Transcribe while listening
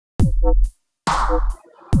What?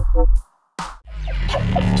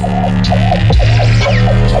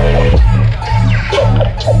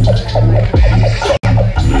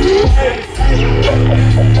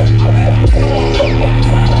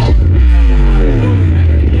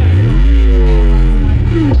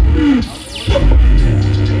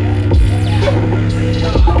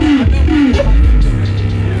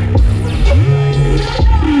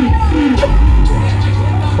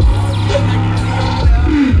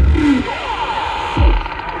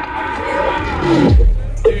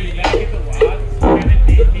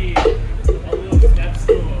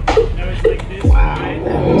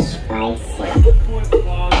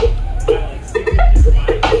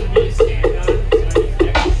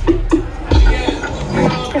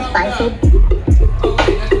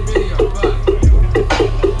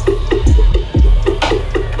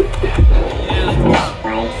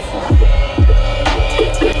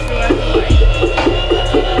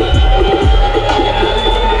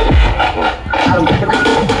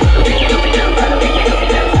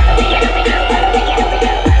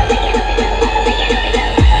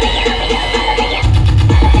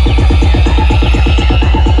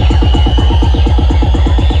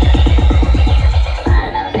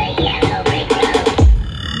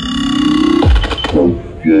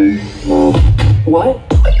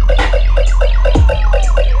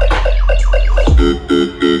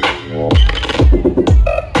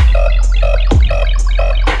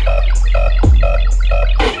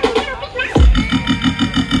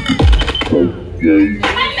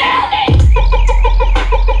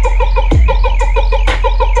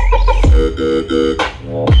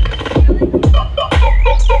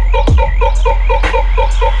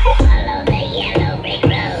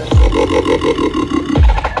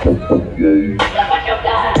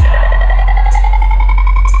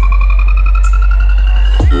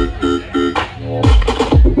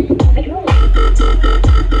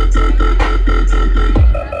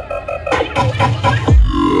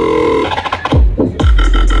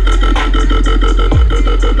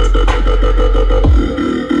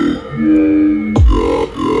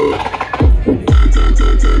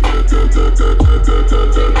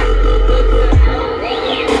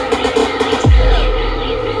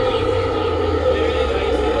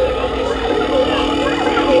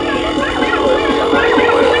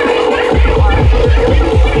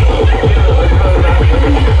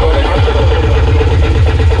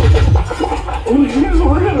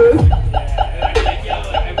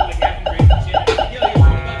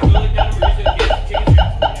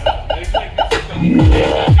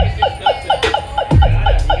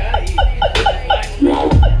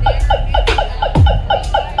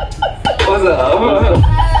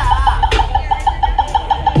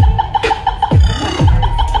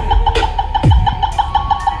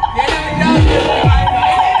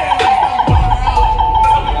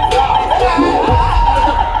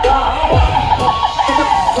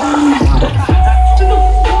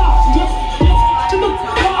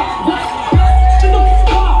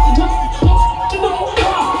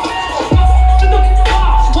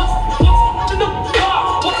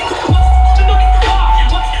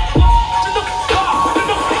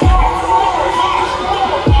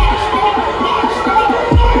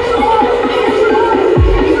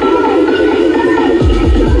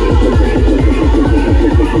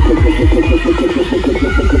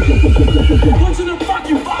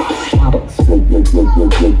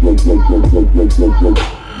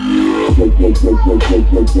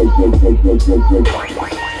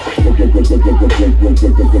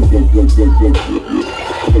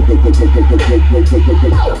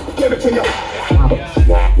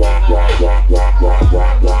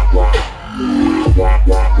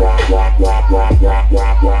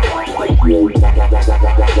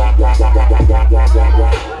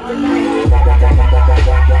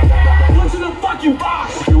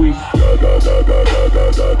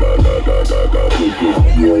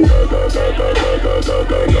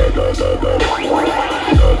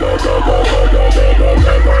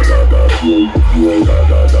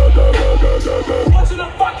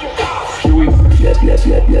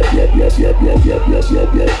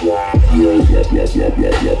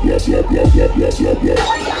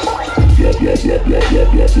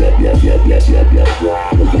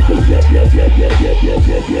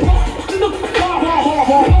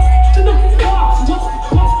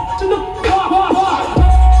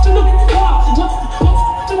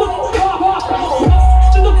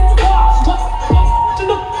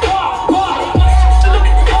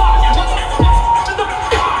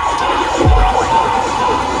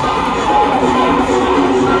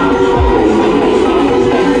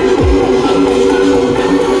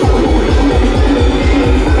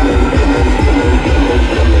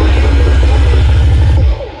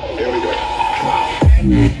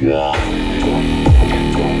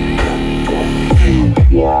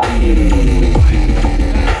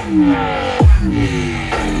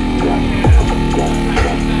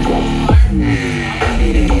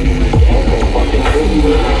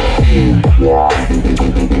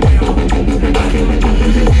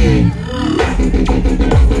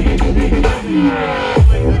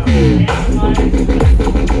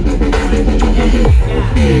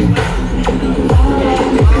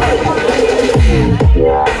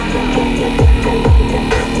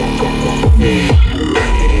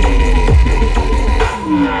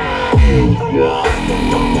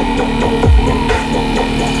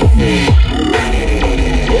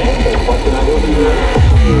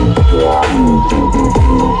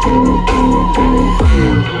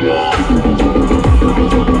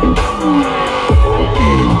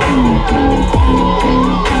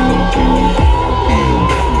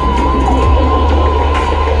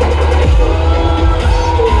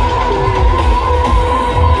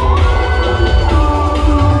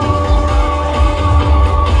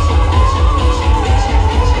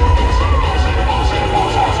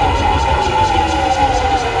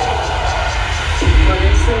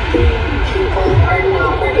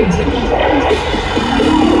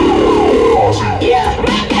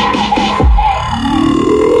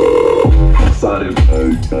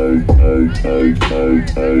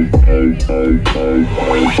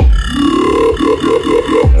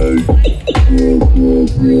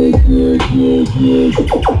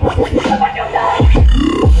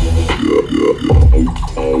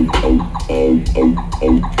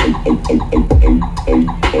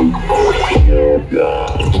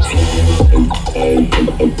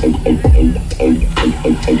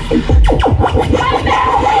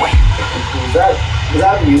 Is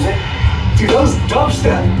that music? Dude, that was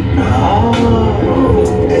dubstep. Oh,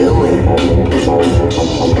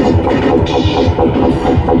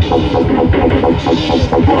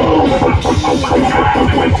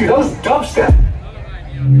 dude, that was dubstep.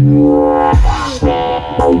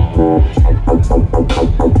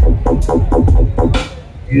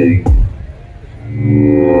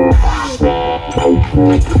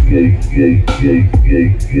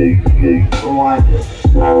 Rewind it.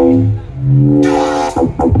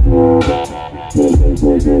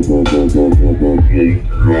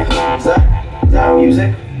 Is that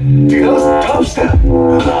music? Dude, that was dubstep.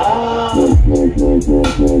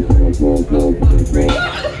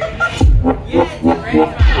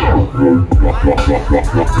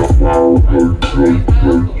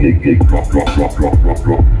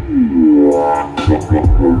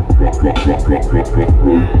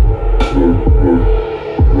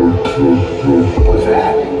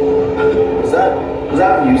 What's that? Was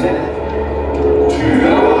that music?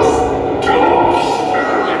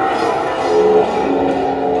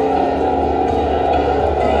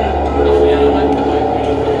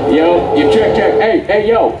 Yo, you check. Hey,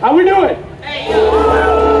 yo, how we doing? Hey,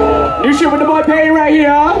 yo. New shit with the boy Payne right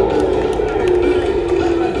here, huh?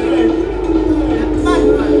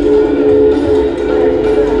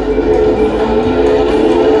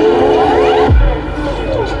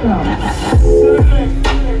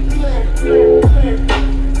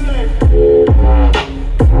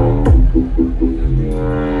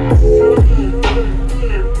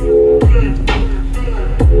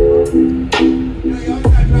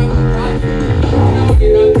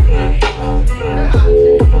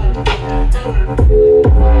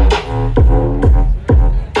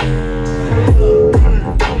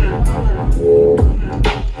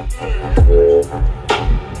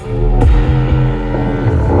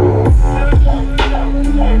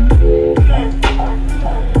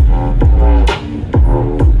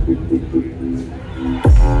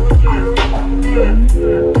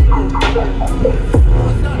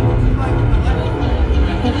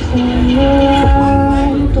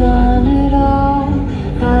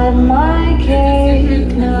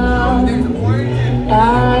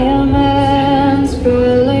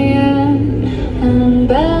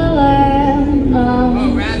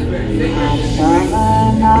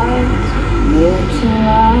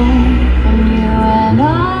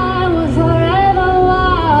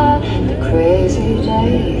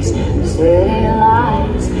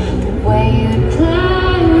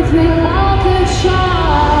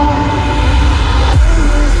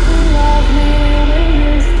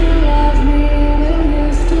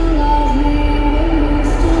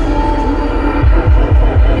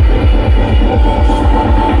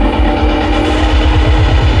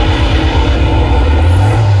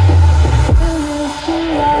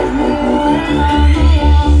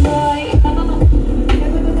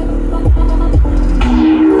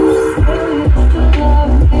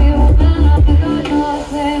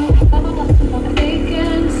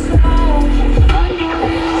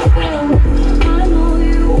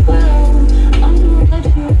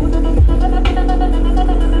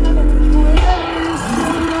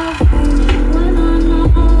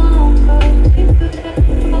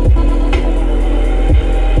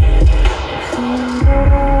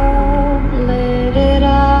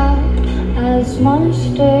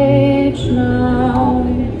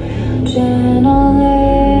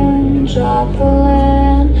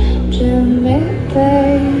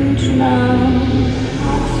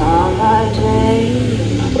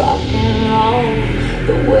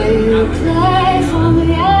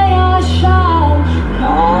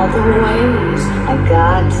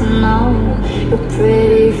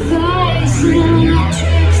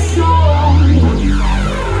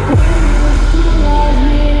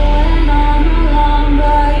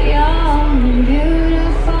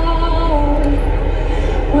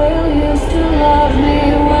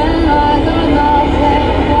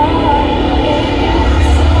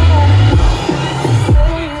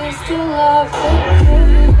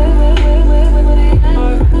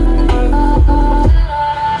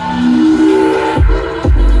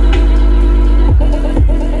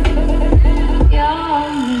 Yeah.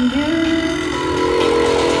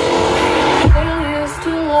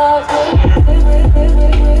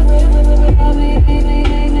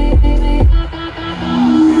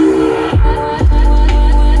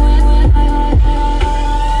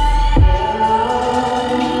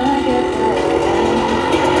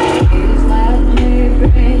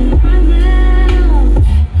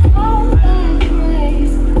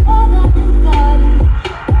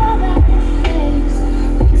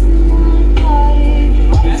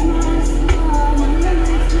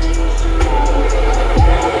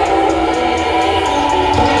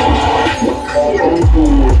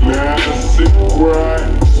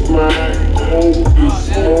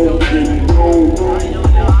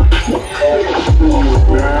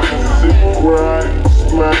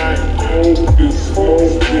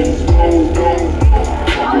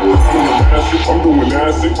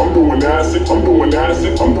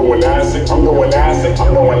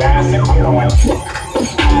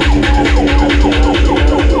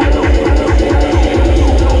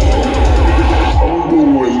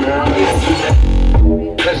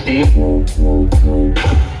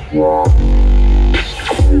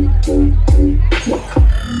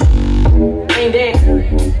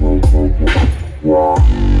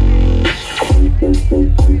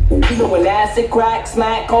 Doing acid, crack,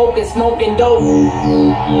 smack, coke, and smoking dope.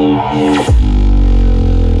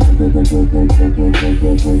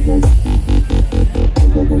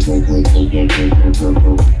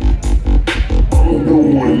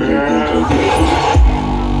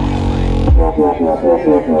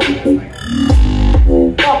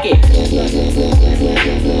 Fuck it.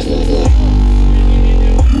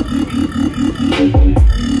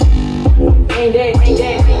 Ain't dead, ain't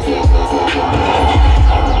dead.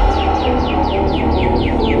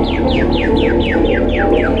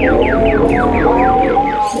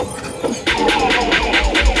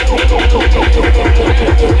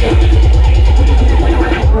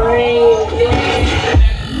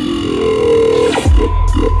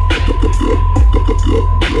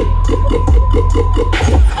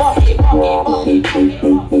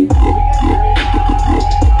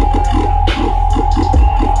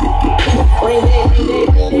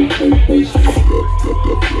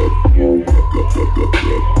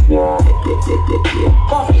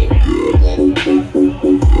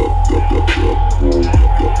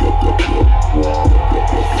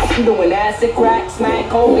 Doing acid, crack, smack,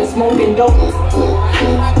 coke, and smoking dope.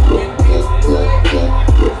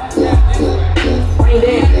 Brain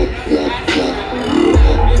dead.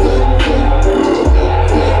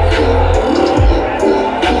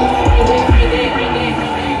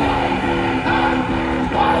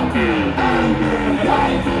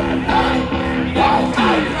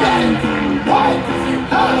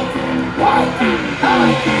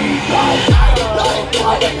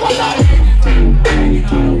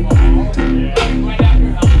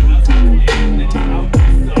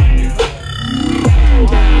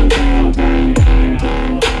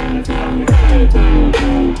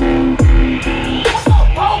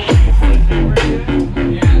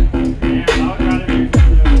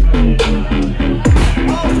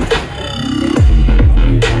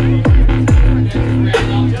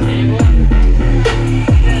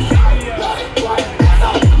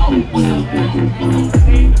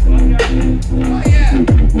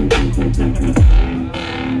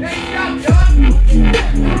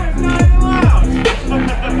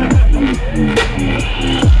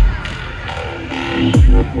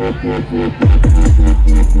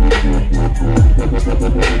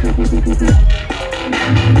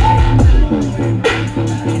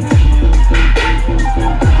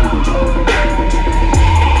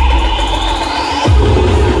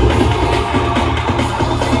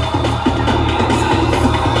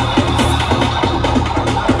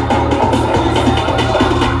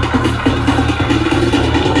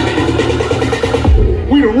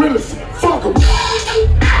 We the realest. Fuck 'em.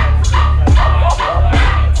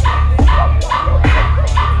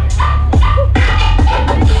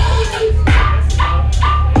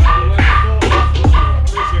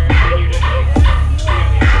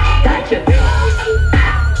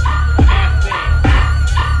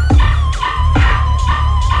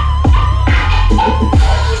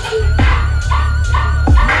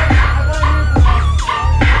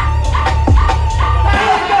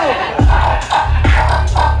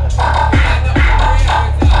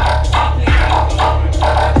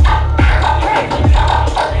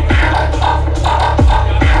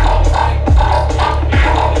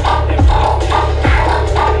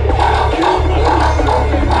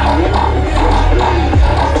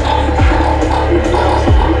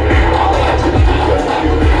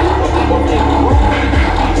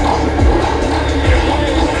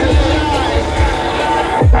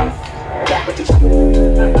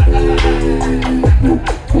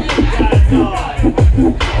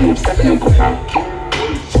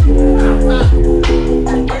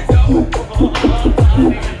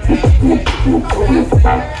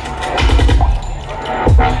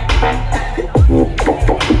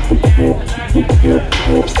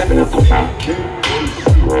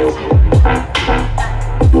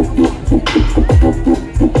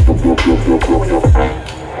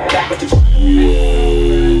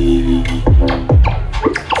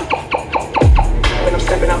 When I'm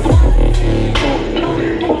stepping up.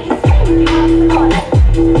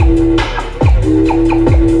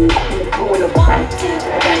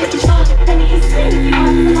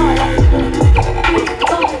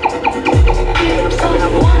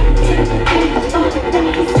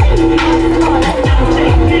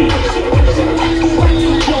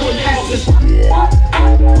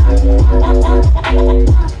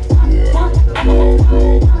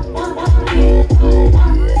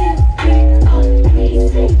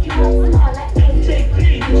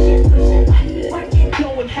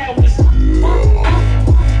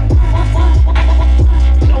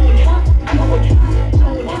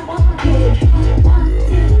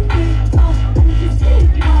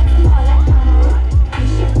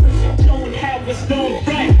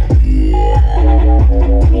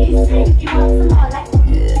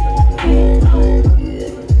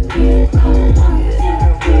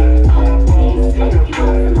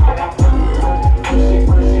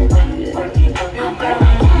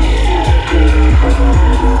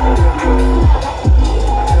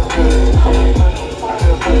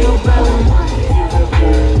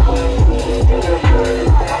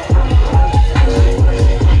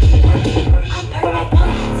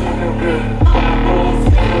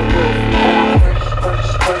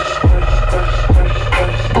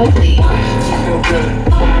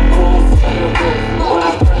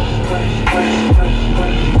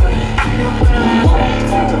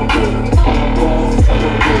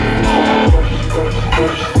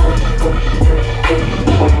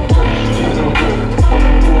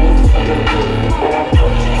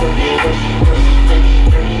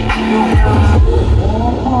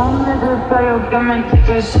 y obviamente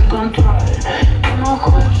que se controla. No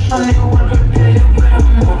son igual que yo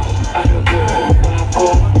veo.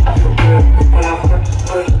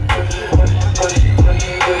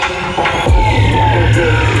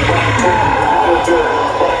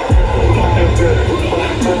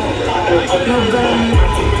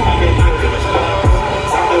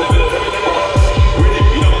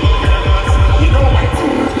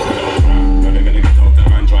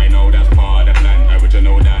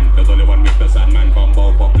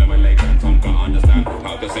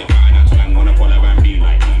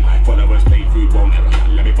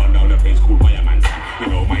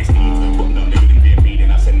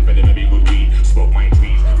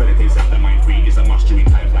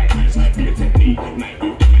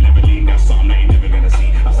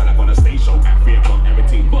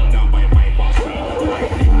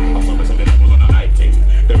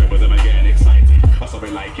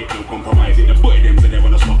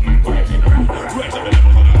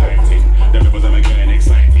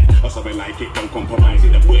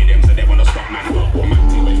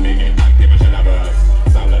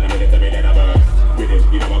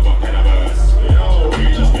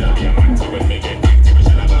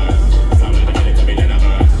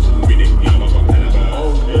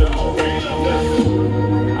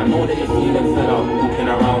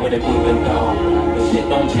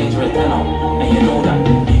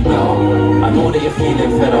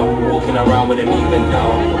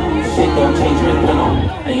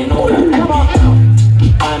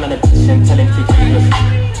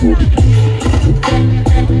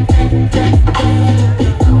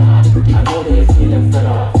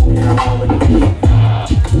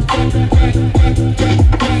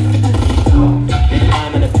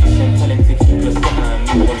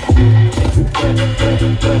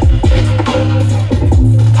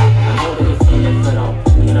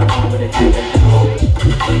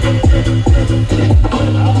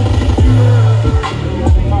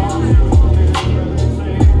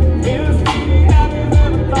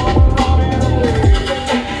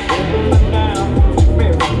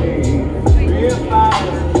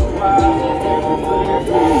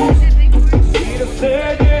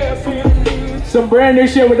 Some brand new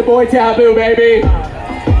shit with the boy Taboo, baby.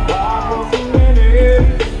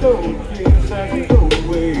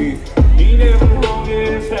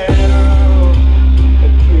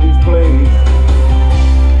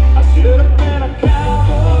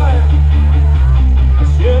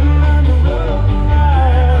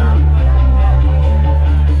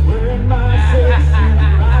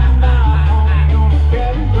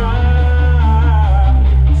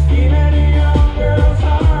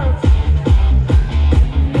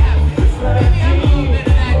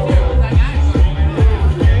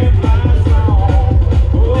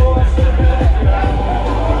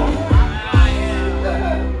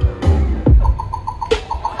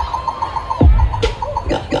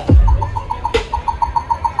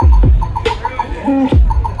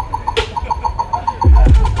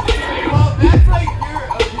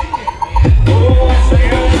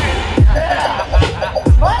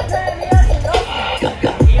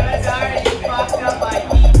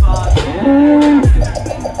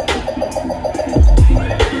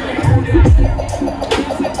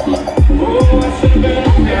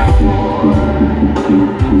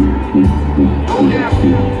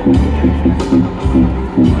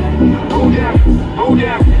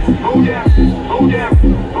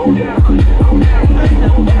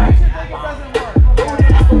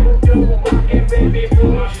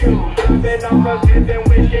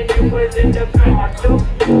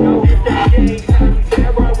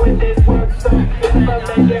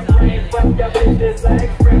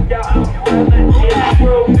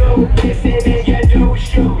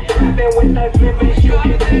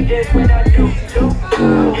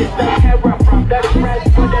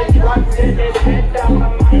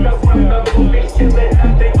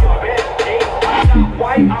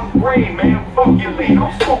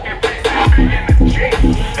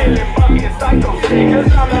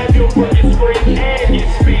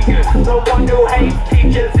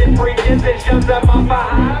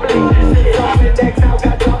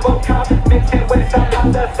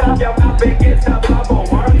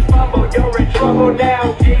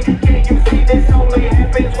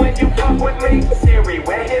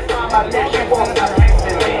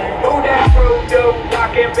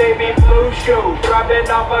 Dropping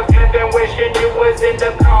off a clip and wishing you was in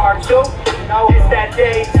the car too. Now it's that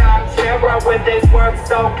daytime terror with this work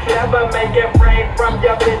so clever. Make it rain from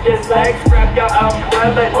your bitch's legs. Grab your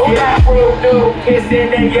umbrella. Yeah, real new.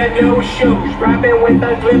 Kissing in your new shoes. Driving with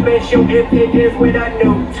a clip and shooting pitches with a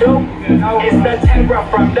new tube. It's the terror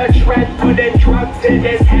from the trend. Putting drugs in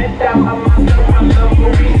his head. Down a monster from the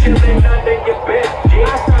movie. Chilling under your bed.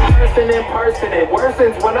 Impersonate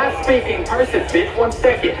worsens when I'm speaking person, bitch. 1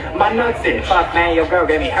 second, my nuts in. Fuck man, your girl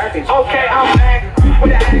gave me herpes. Okay, I'm back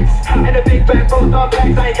with an X and a big bag full of thumb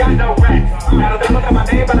bags. I ain't got no racks. Now they look at my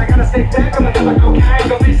name, but I gotta stick back. I'm gonna like cocaine.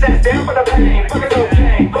 Go be sat down for the pain. Fuck it,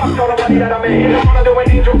 okay. Fuck all the money that I made. I wanna do an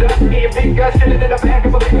angel dust. Me and big guys chilling in the back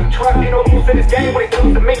of a big truck. Ain't no use in this game when it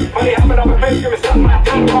comes to me. Funny hopping off a fence, give me something like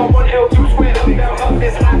that. Call 1L2 square. Up down up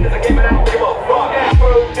this hot. This a game and I don't give a fuck. That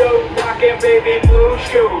voodoo, rockin' baby blue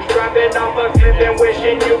shoes. Driving off a cliff and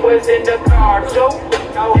wishing you was in the car too.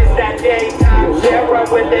 It's that daytime terror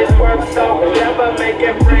with this work so clever. Make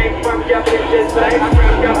it break from your bitch's legs.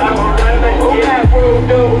 Grab your umbrella. Yeah,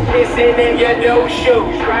 voodoo, kissing in your new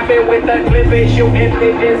shoes. Driving with a clip and shooting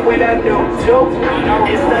pitches with a new tube.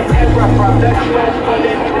 It's the terror from the trend.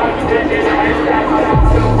 Putting drugs in his head. That's what I'm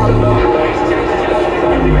doing for the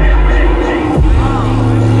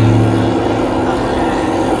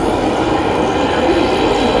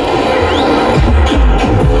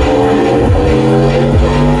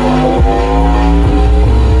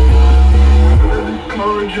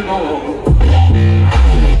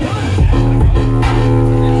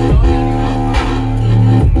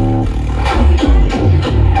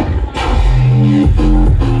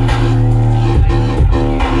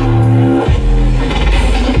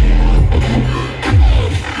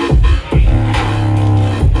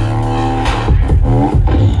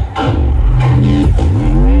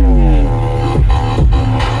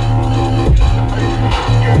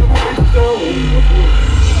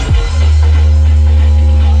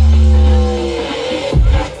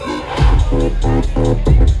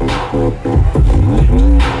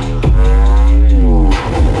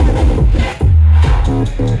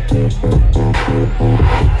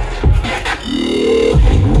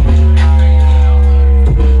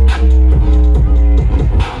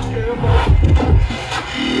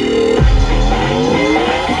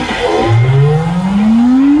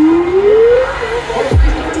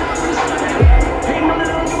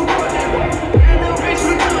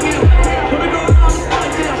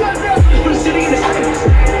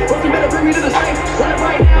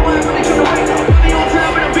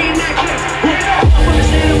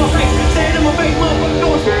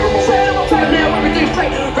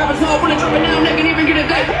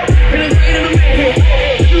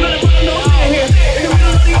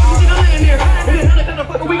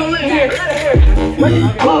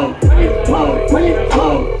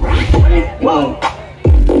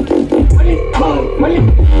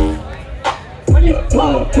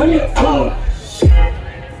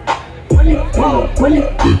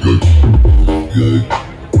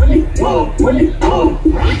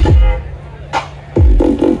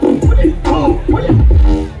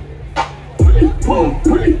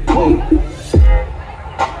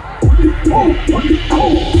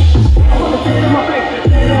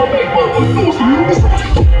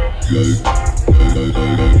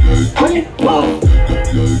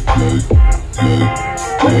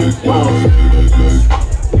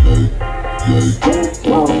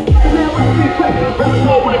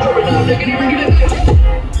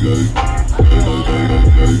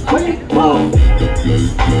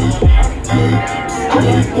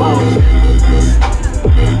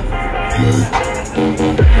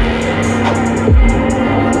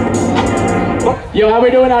Yo, how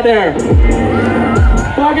we doing out there?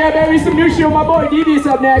 Fuck yeah, baby, some new shit with my boy DD's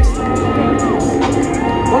up next.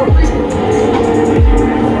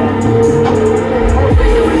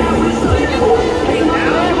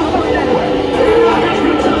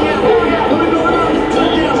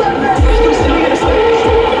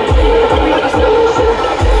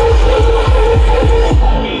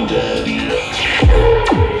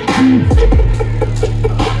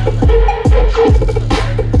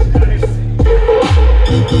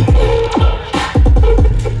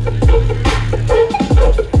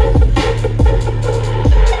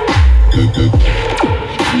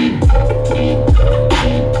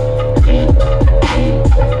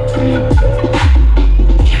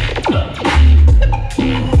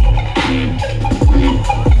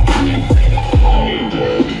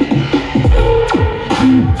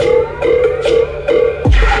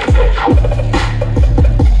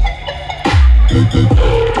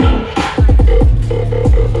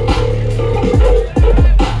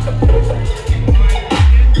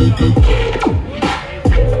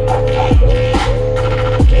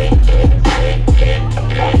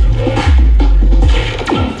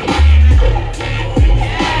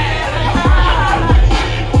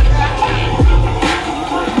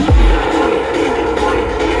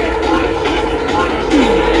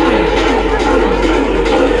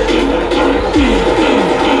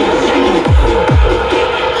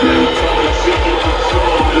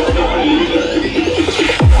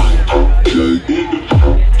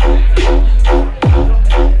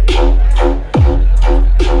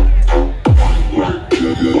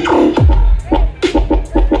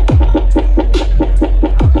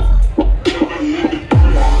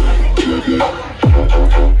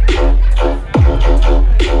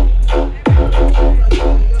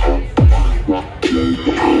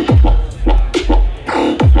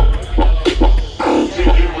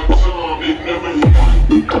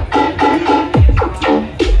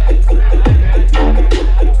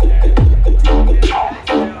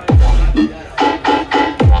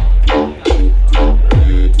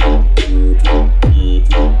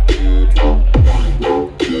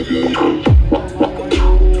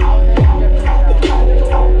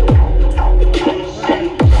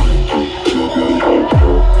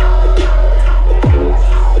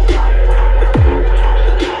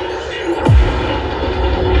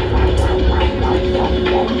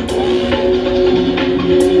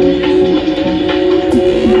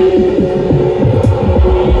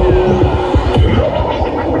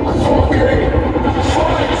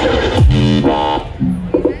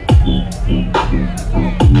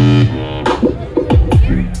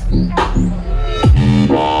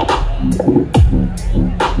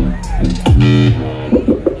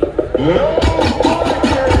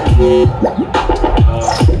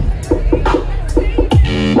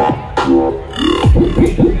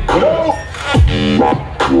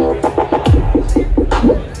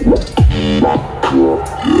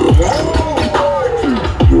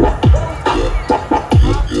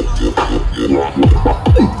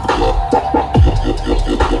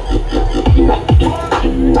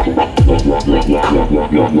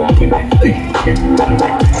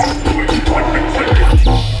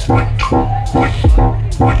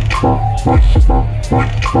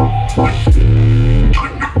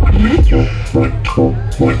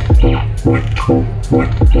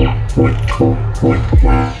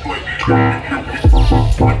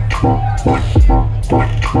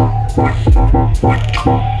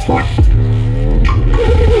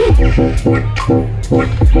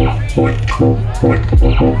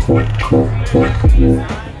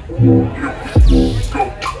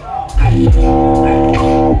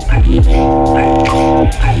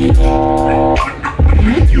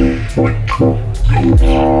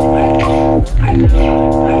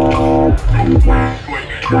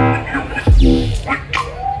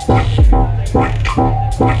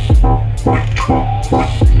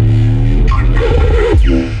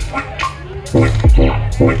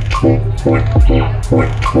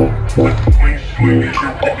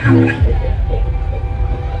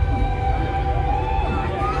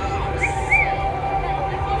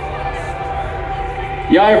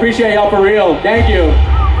 Yeah, I appreciate y'all for real. Thank you.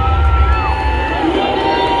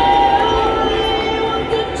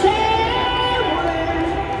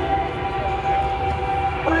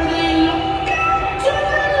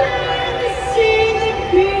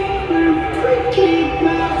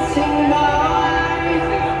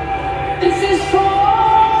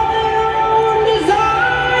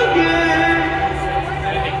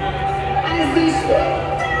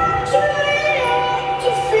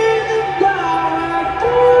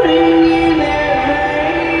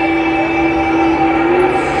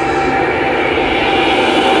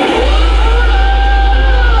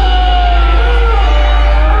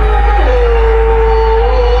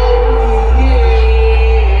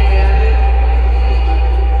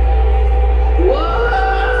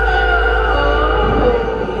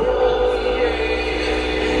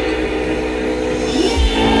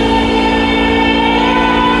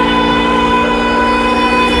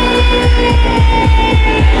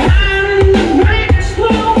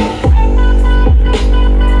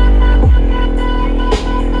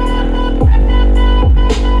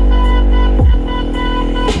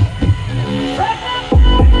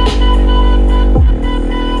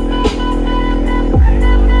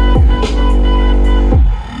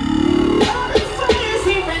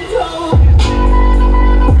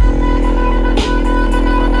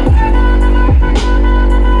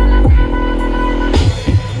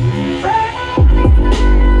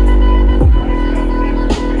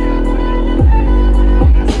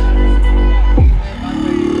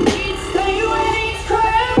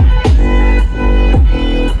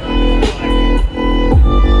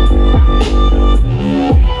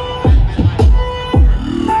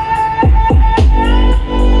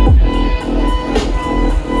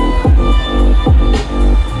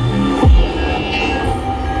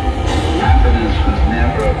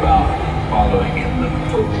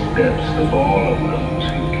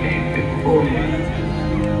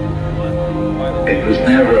 It was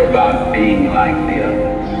never about being like the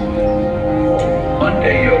others. One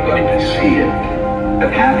day you're going to see it.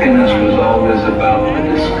 That happiness was always about the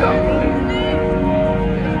discovery,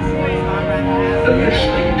 the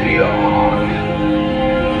listening to your heart,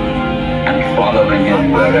 and following it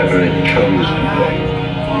wherever it chose to go.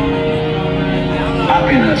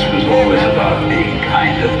 Happiness was always about being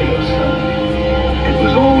kinder to yourself. It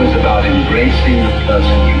was always about embracing the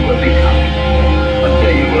person you were becoming. One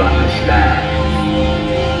day you will understand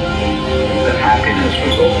that happiness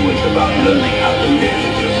was always about learning how to live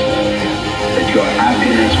with yourself. That your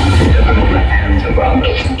happiness was never in the hands of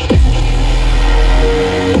others.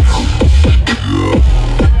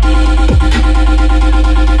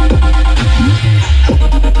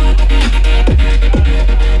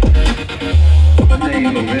 One day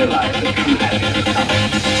you will realize that true happiness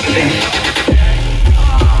comes within.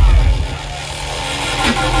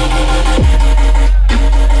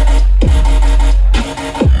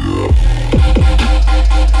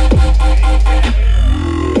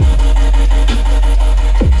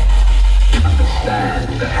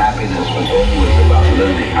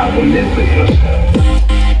 How to live with yourself.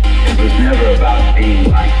 It was never about being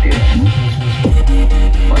like this.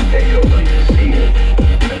 One day you're going to see it.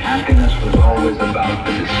 That happiness was always about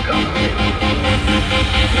the discovery.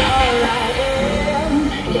 All I am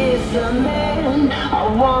is a man. I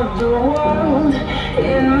want the world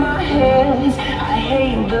in my hands. I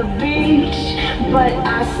hate the beach, but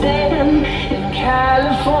I stand in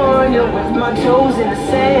California with my toes in the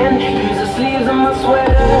sand. Use the sleeves of my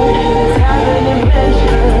sweater. It's having an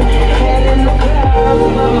adventure. Head in the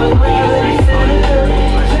clouds, but my gravity center.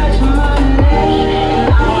 Touch my neck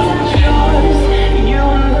and I'll touch yours. You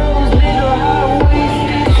and those little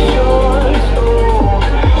high-waisted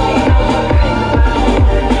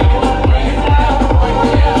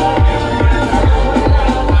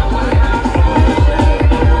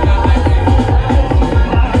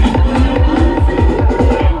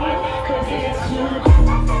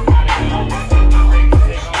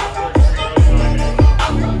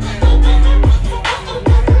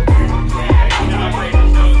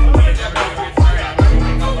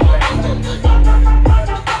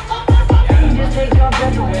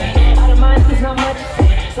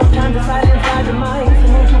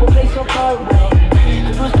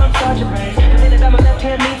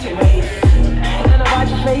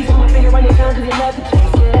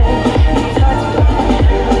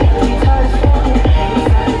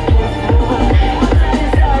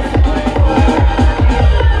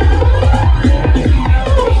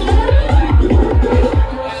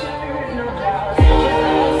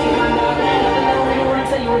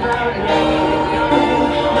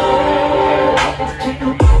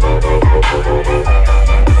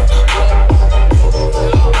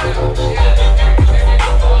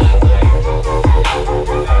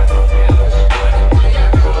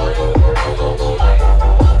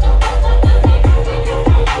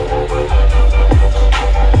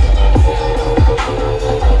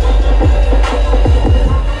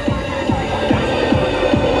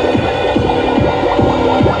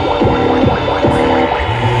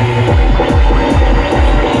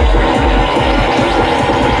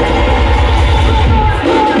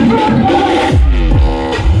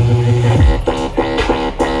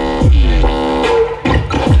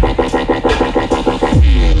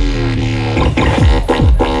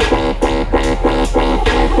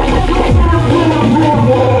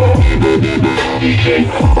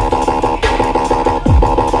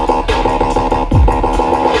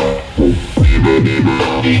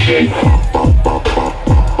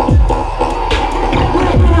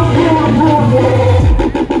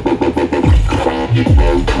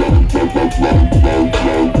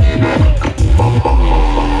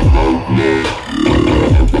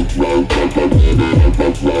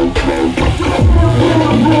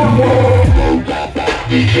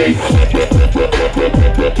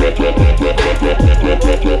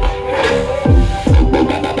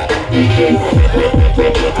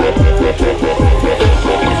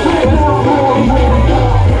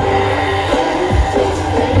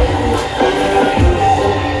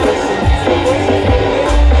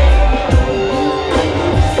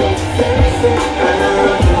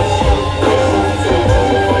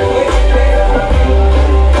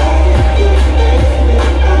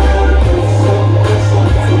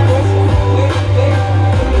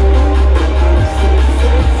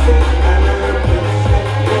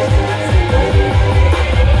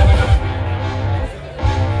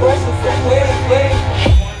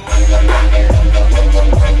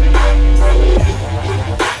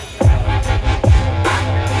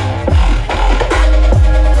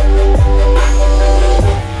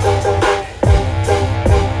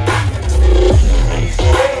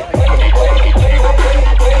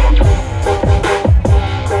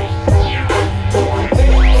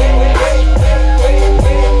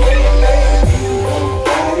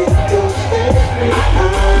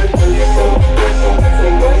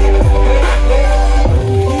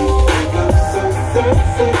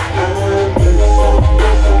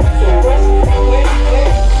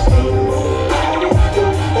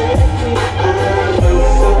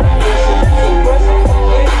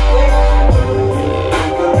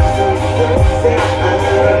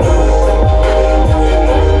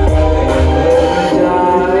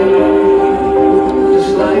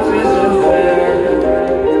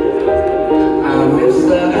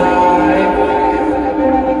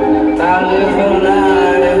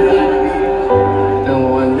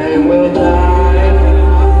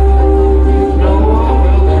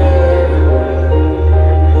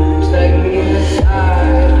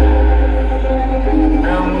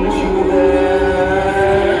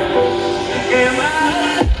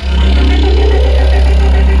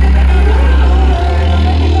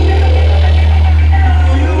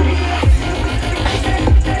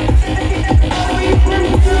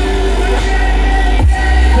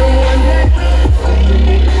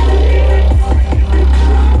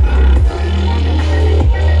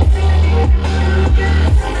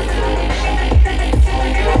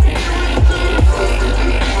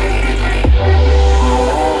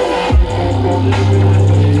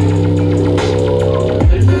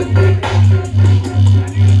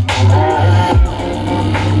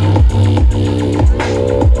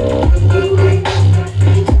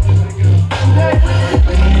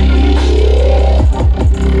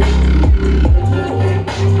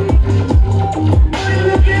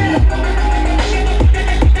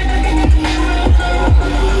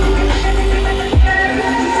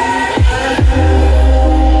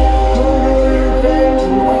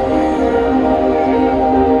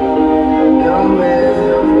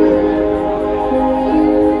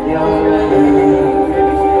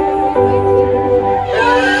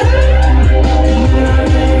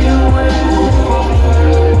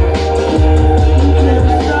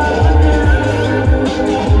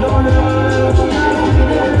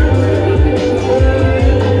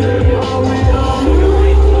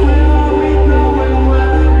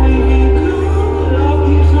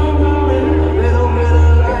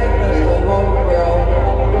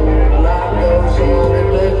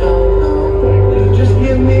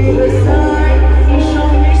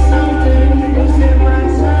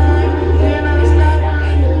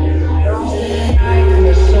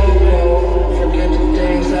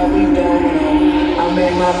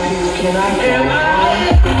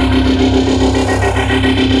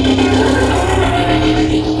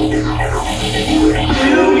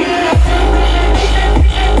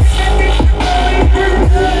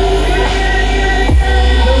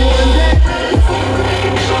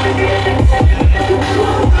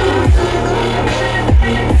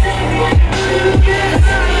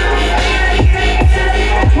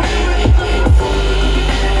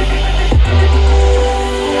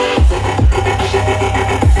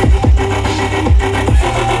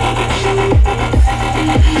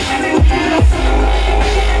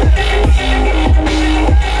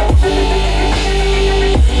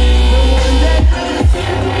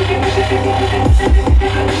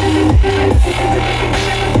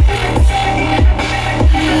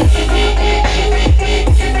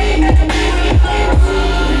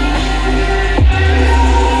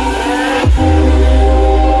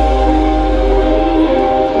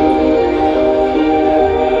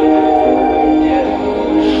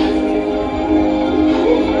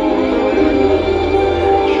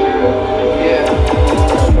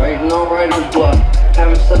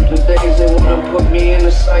wanna put me in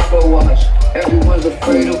the psycho watch. Everyone's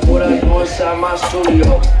afraid of what I do inside my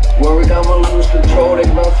studio. Worried I'ma lose control, they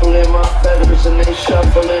ruffling my feathers and they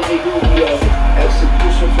shuffling the Yu-Gi-Oh!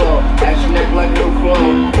 Execution flow, action act like new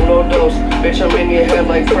clone. No dose, bitch, I'm in your head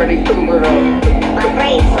like Freddy Krueger though. My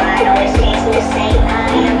brain fried, always chasing the same I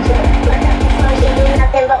am too. Function do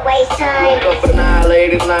nothing but waste time. Woke up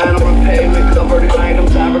annihilated, lying on pavement, covered in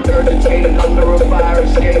items I regurgitated under a fire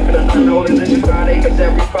escape. And I know that it's Friday, cause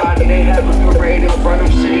every Friday they have a parade in front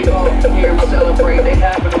of City Hall. Here we celebrate, they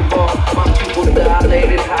having a ball. My people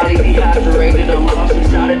dilated, highly dehydrated. I'm lost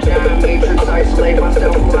inside a giant matrix, isolate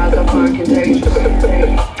myself from eyes I find contagious.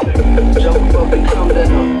 Jump up and come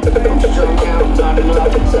down, I'm strung out, not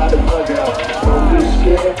enough inside the dugout. Don't be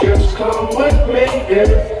scared, just come with me,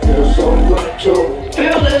 yeah. Feels so good to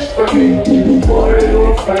feel this free. What are you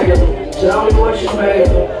afraid of? Tell me what you made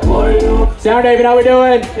of. What are you? Sound David, how we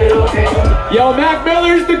doing? Yo, Mac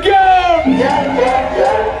Miller's the goat!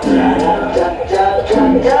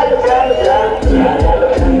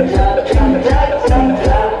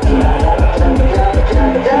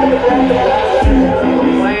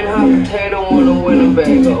 Playing hot potato on a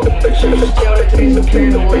Winnebago. She was still the taste of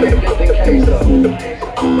candle when they get the queso.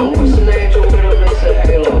 And what's an angel with a mix of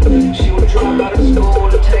halo? She would drop out of school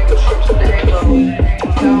to take a trip to the Halo.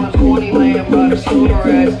 Found a corny laying by the scooter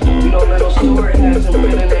rats. You know, little Stewart hasn't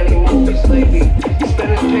been in any movies lately. He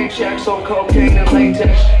spent his paychecks on cocaine and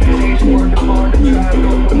latex. He's working hard to try and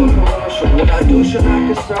go from a commercial. What I do should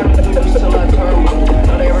not concern to do this till I turn one.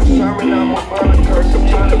 Now they are determined I'm a burning curse. I'm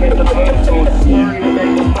trying to get the hand food. Hurry to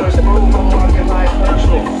make the first move. I'm walking like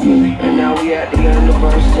Herschel. And now we at the end of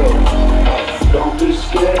verse 2. Don't be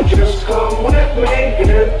scared, just come with me,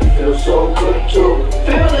 yeah. Feels so good to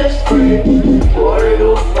feel this free. What are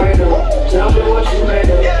you afraid of? Tell me what you made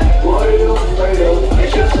of. What are you afraid of?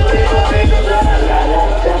 It's just a little bit of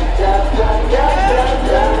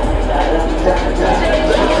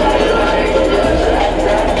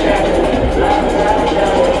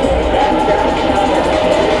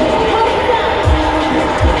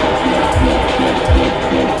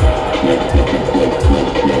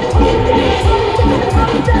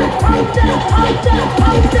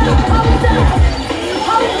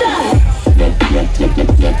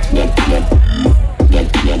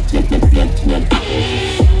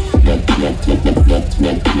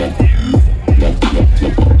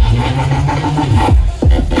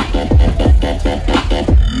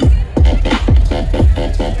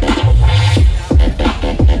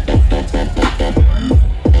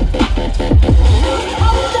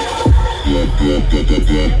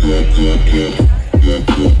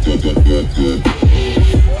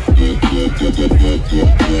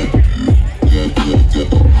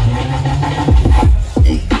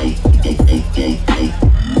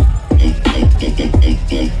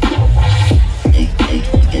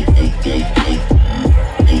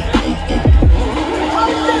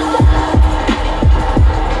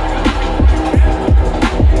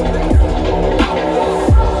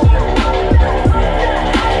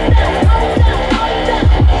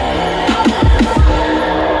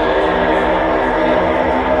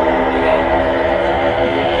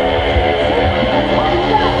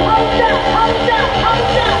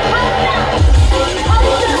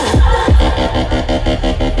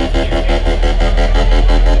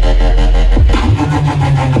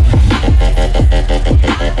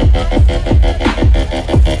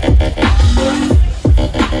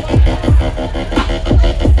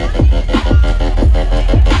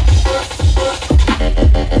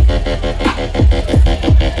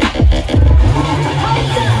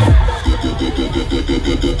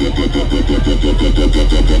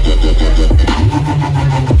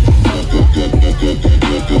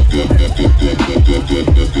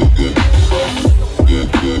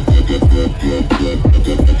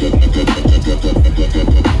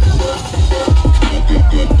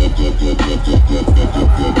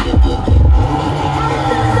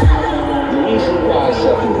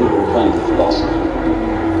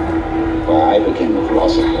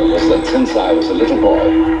since I was a little boy,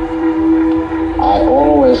 I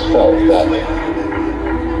always felt that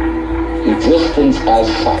existence as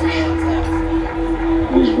such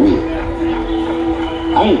was weird.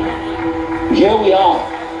 I mean, here we are.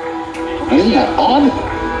 Isn't that odd?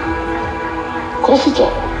 Of course it's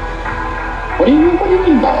odd. What do you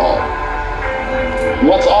mean by odd?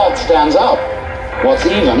 What's odd stands out. What's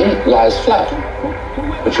even lies flat.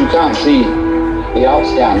 But you can't see the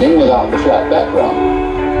outstanding without the flat background.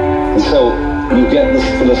 And so you get this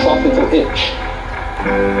philosophical itch.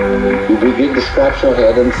 You begin to scratch your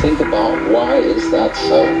head and think about why is that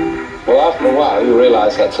so? Well, after a while, you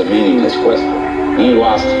realize that's a meaningless question. And you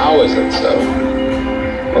ask, how is it so?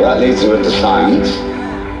 Well, that leads you into science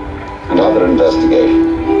and other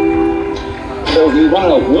investigation. So you want to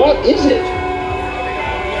know, what is it?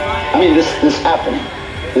 I mean, this happening,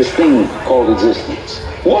 this thing called existence.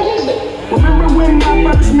 What is it? Remember when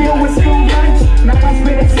my first meal was school lunch? Now I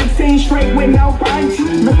spent at 16 straight with no punch.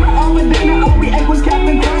 Remember all the dinner, all we ate was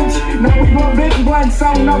Captain Crunch. Now we roll big blunts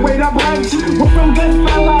on no way to punch. We're from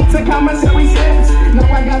Goodfella to commissary sips. Now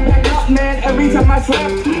I got back up, man, every time I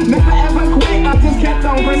slept. Never ever quit, I just kept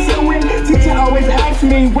on pursuing. Teacher always asked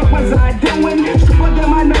me, what was I doing? Scribbled in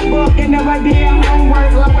my notebook and never did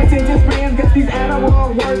homework. Low attention spans, guess these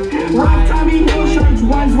animals work. Rock Tommy Hill shirts,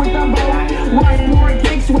 ones with the boat. White more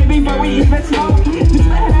kicks with before we even smoke. Used to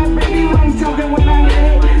have baby lungs choking when I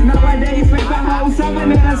hit it. Nowadays, spent the whole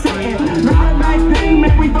 7 in a sitting. Remember back then,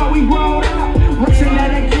 man, we thought we grown up. Wishing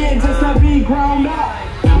that a kid just to be grown up.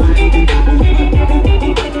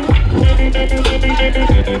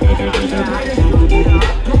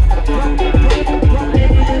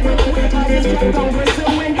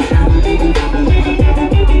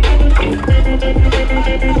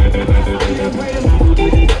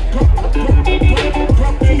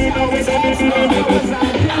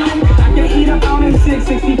 I can eat up on in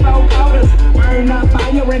 664 quotas. Burn up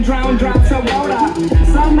fire and drown drops of water.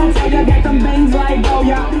 Some nights I got them things like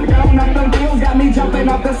Goya. Going up them pills got me jumping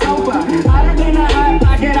off the sofa. Hotter than a hot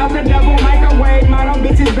pocket out the double microwave. Model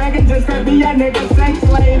bitches begging just to be a nigga sex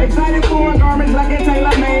slave. Excited for garments like a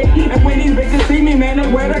tailor made. And when these bitches see me, man, it's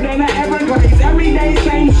wetter than the Everglades. Every day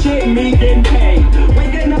same shit, me getting paid.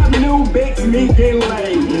 Waking up new bigs, me getting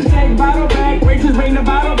laid. Take bottle back, waitress bring the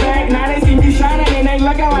bottle back. Now they see me shining and they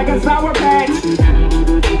looking like a sour patch.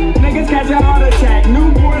 Niggas catch a heart attack.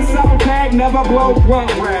 Newborn sour pack, never blow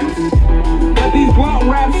blunt raps. But these blunt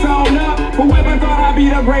raps on up. Whoever thought I'd be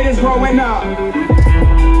the greatest growing up?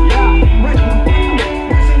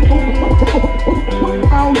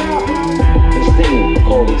 This thing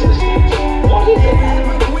called existence. What is it?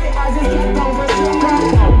 I just kept on pursuing.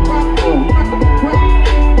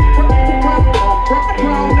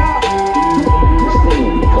 This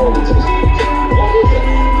thing called existence. What is it?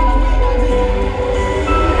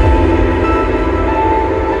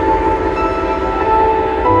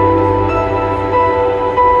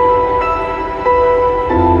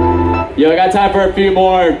 Yo, I got time for a few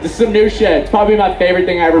more. This is some new shit. It's probably my favorite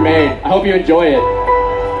thing I ever made. I hope you enjoy it.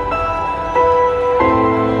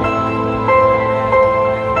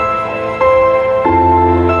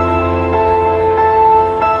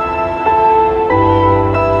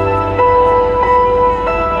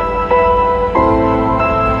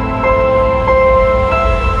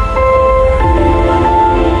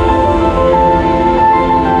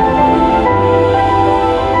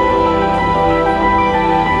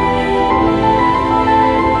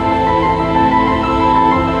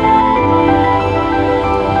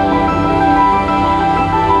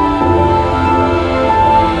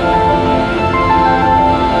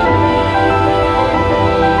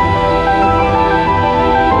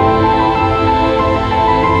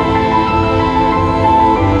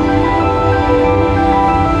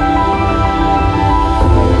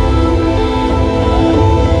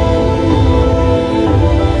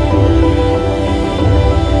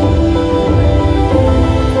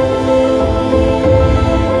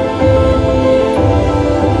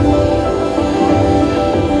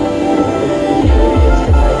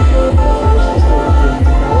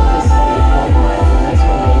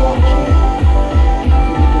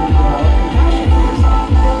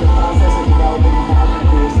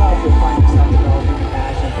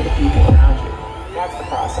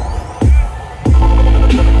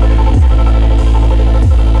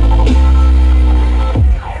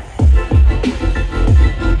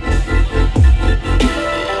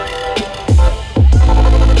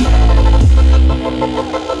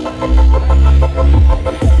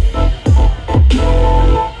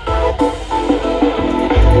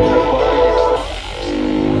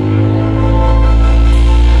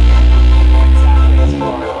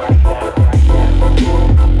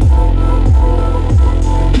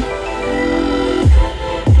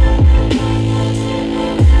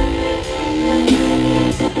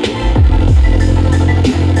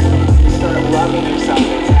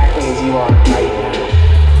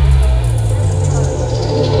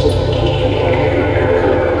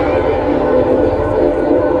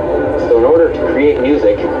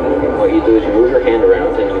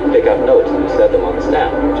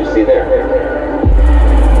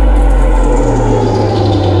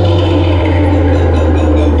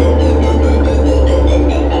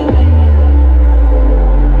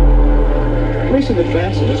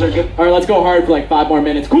 let's go hard for like 5 more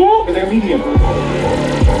minutes. Cool? They're medium.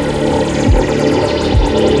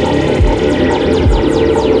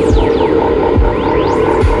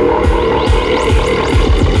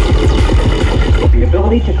 The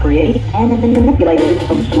ability to create and manipulate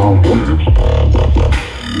from small things.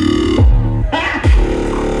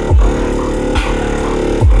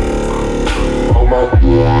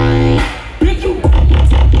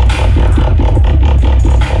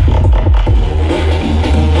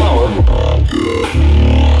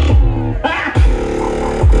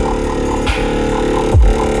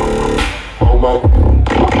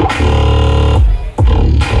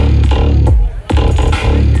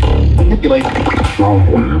 Manipulate small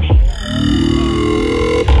things.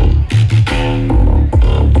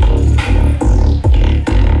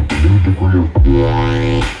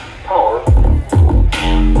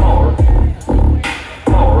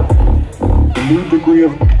 Degree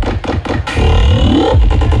of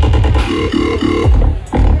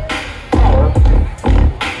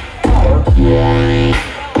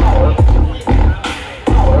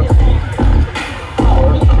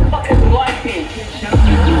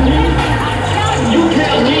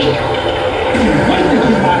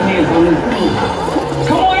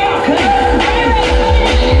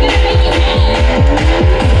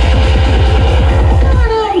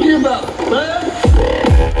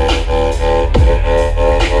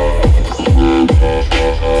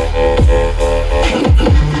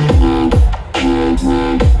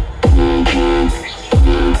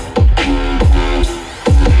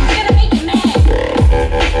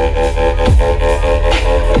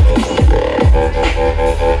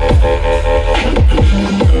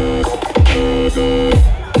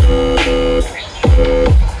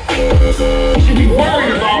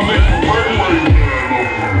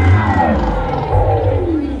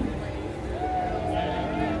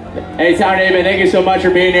Hey, Town Haven, thank you so much for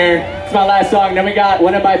being here. It's my last song. Then we got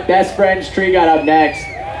one of my best friends, Tree, got up next.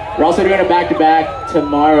 We're also doing a back-to-back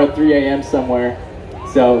tomorrow at 3 a.m. somewhere.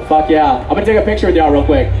 So, fuck yeah. I'm gonna take a picture with y'all real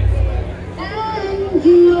quick. And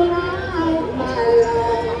you are my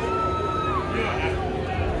love.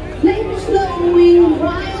 Flames glowing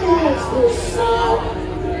bright as the sun.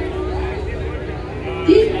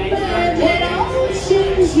 Deep bed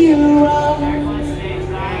oceans you run.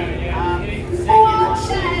 What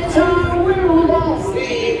shines our world has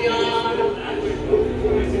begun.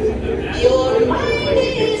 Your mind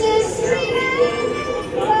is a street of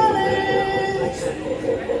colors.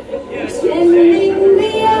 Spinning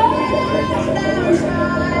the earth down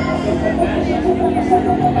sky.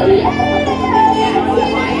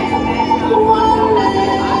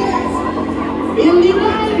 Building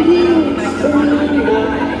my dreams.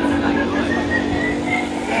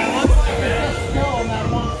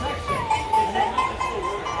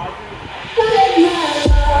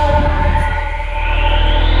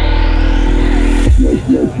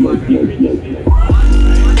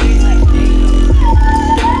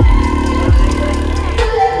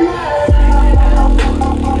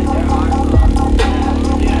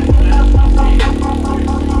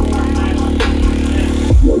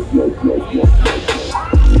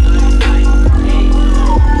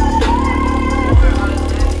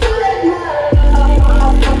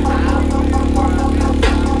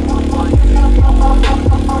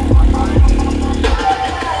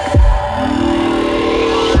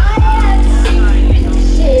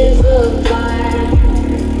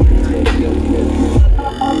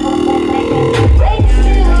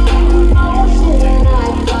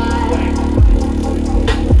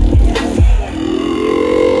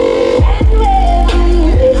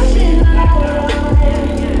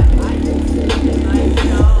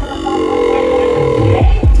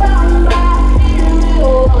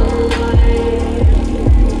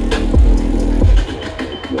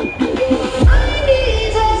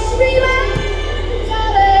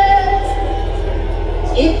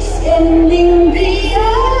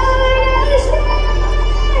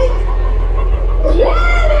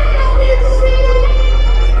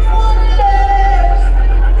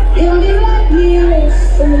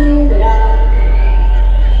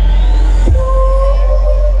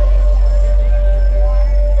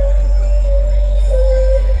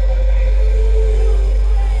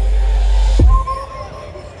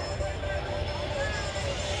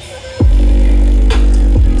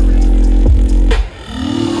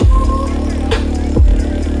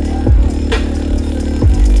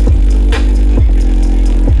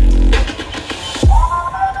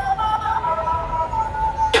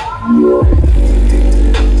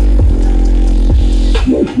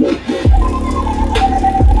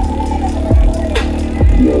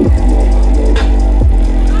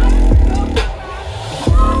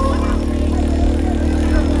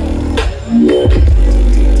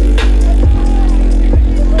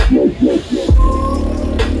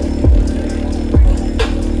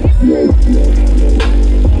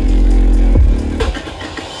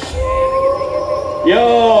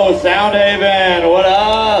 Soundhaven, what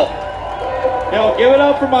up? Yo, give it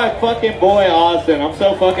up for my fucking boy Ozztin. I'm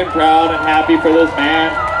so fucking proud and happy for this man.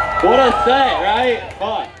 What a set, right?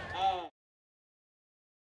 Fuck.